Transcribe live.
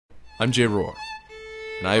I'm Rohr,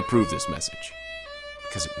 and I approve this message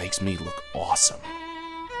because it makes me look awesome.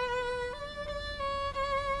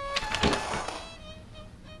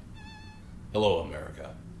 Hello,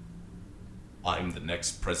 America. I'm the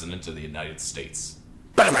next president of the United States.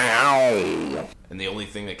 And the only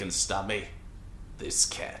thing that can stop me? This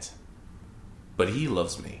cat. But he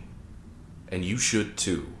loves me. And you should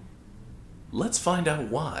too. Let's find out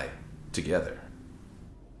why together.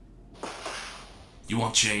 You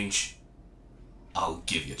want change? I'll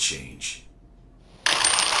give you change.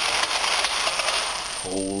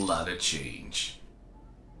 Whole lot of change.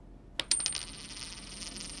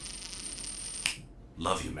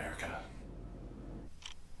 Love you, America.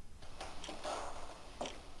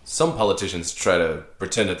 Some politicians try to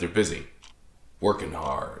pretend that they're busy, working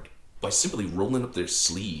hard, by simply rolling up their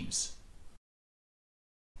sleeves.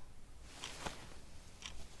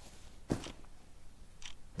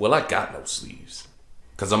 Well, I got no sleeves,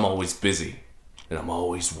 'cause I'm always busy, and I'm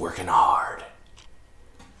always working hard.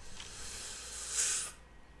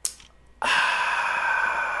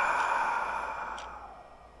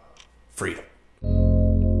 Freedom.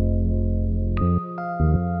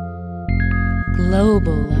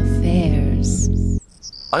 Global affairs.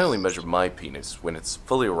 I only measure my penis when it's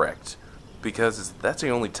fully erect, because that's the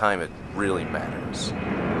only time it really matters.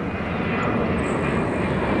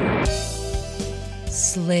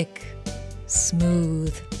 Slick,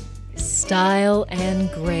 smooth, style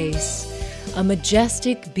and grace, a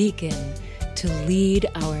majestic beacon to lead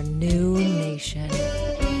our new nation.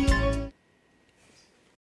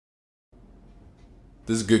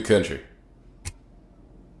 This is a good country,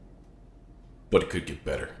 but it could get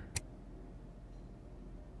better.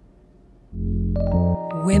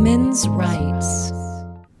 Women's rights.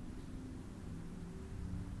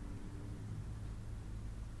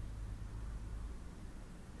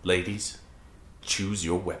 Ladies, choose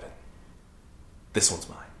your weapon. This one's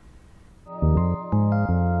mine.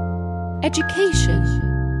 Education.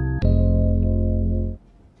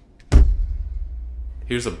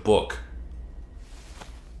 Here's a book.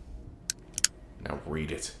 Now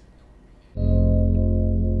read it.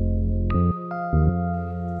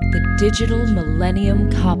 The Digital Millennium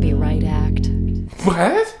Copyright Act.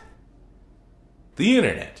 What? The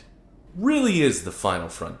internet really is the final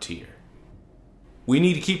frontier. We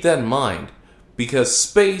need to keep that in mind, because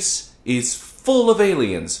space is full of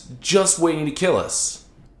aliens just waiting to kill us.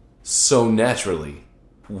 So naturally,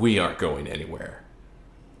 we aren't going anywhere.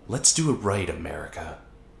 Let's do it right, America.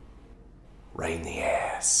 Right in the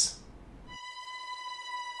ass.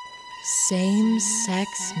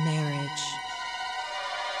 Same-sex marriage.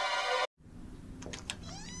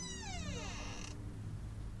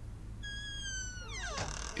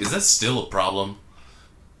 Is that still a problem?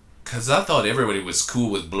 'Cause I thought everybody was cool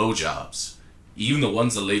with blowjobs. Even the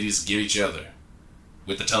ones the ladies give each other.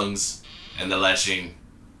 With the tongues and the lashing.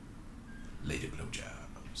 Lady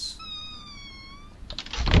blowjobs.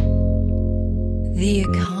 The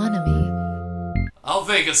economy. I'll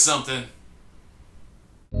think of something.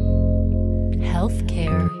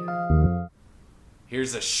 Healthcare.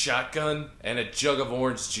 Here's a shotgun and a jug of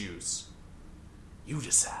orange juice. You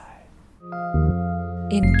decide.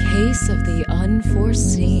 In case of the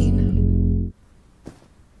unforeseen.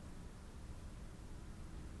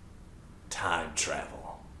 Time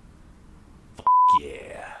travel.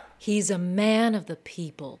 Yeah. He's a man of the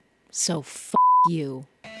people, so you.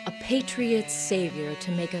 A patriot savior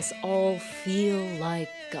to make us all feel like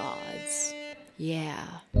gods.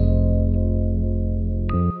 Yeah.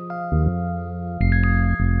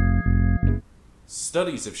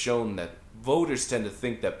 Studies have shown that voters tend to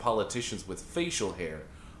think that politicians with facial hair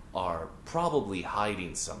are probably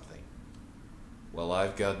hiding something. Well,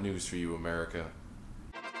 I've got news for you, America.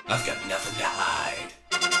 I've got nothing to hide.